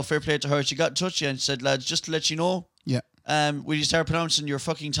 there, now, fair play to her, she got in touch with you and said, lads, just to let you know... Yeah. Will you start pronouncing your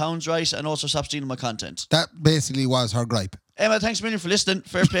fucking towns right and also stop stealing my content? That basically was her gripe. Emma, thanks a million for listening.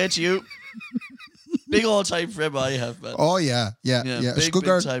 Fair play to you. Big old time for Emma I have, man. Oh, yeah. Big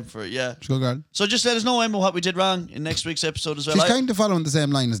time for it, yeah. She's a good girl. So just let us know, Emma, what we did wrong in next week's episode as well. She's kind of following the same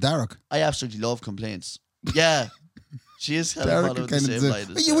line as Derek. I absolutely love complaints. Yeah. She is kind of following the same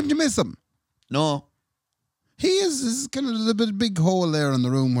line as Wouldn't you miss him? No. He is kind of a big hole there in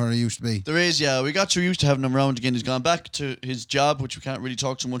the room where he used to be. There is, yeah. We got too used to having him around again. He's gone back to his job, which we can't really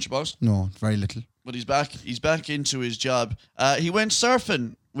talk too much about. No, very little. But he's back. He's back into his job. He went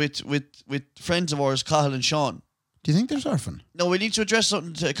surfing with friends of ours, Cahill and Sean. Do you think they're surfing? No, we need to address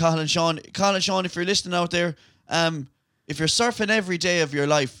something to Cahill and Sean. Cahill and Sean, if you're listening out there, if you're surfing every day of your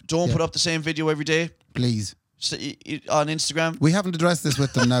life, don't put up the same video every day. Please. On Instagram. We haven't addressed this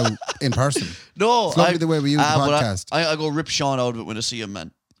with them now in person. No. It's lovely the way we use the podcast. I go rip Sean out of it when I see him, man.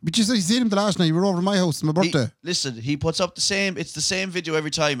 But you seen him the last night. You were over at my house on my birthday. Listen, he puts up it's the same video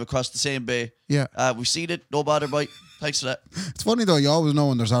every time across the same bay. Yeah. We've seen it. No bother, bye. Thanks for that. It's funny though, you always know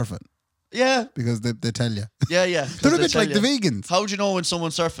when they're surfing. Yeah. Because they tell you. Yeah. They're a bit like the vegans. How do you know when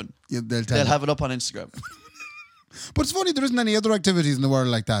someone's surfing? Yeah, they'll have it up on Instagram. But it's funny, there isn't any other activities in the world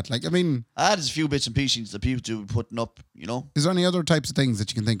like that. Like, I mean... there's a few bits and pieces that people do putting up, you know. Is there any other types of things that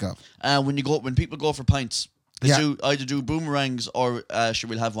you can think of? When people go for pints, they either do boomerangs or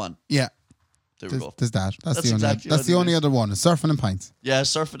we'll have one. Yeah. There we go. There's that. That's That's the only other one. Is surfing and pints. Yeah,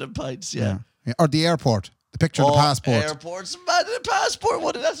 surfing and pints, yeah. Or the airport. The picture of the passport. Airports, man, the passport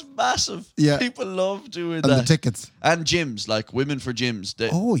one, that's massive. Yeah. People love doing that. And the tickets. And gyms, like women for gyms.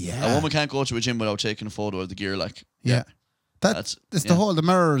 A woman can't go to a gym without taking a photo of the gear, like. Yeah. It's the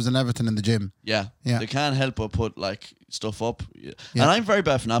mirrors and everything in the gym. Yeah. They can't help but put like stuff up. Yeah. And I'm very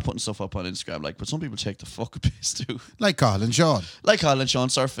bad for not putting stuff up on Instagram, like, but some people take the fucking piss too. Like Cahill and Sean.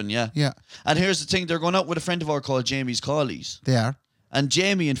 Surfing, yeah. Yeah. And here's the thing, they're going out with a friend of ours called Jamie's Collies. They are. And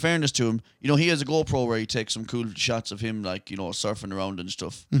Jamie, in fairness to him, you know, he has a GoPro where he takes some cool shots of him, like, you know, surfing around and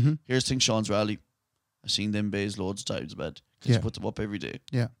stuff. Mm-hmm. Here's the thing, Sean's rally. I've seen them bays loads of times, bad. Because he put them up every day.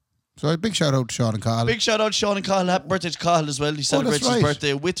 Yeah. So a big shout out to Sean and Cahill. Big shout out to Sean and Cahill. Happy birthday to Cahill as well. He celebrates his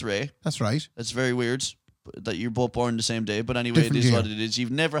birthday with Ray. That's right. That's very weird that you're both born the same day. But anyway, it is what it is.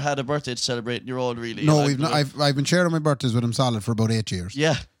 You've never had a birthday to celebrate in your own, really. No, we've not. I've been sharing my birthdays with him solid for about 8 years.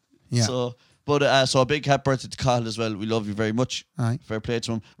 Yeah. Yeah. So a big happy birthday to Cahill as well. We love you very much. Aye. Fair play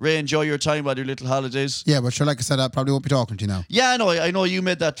to him. Ray, enjoy your time while your little holidays. Yeah, but sure, like I said, I probably won't be talking to you now. Yeah, I know you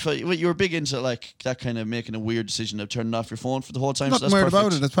made that. You were big into like that kind of making a weird decision of turning off your phone for the whole time. Nothing so weird perfect.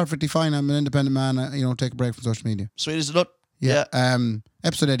 about it. It's perfectly fine. I'm an independent man. Take a break from social media. Sweet as a nut. Yeah.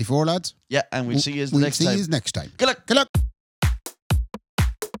 Episode 84, lads. Yeah, and we'll see you next time. See you next time. Good luck. Good luck.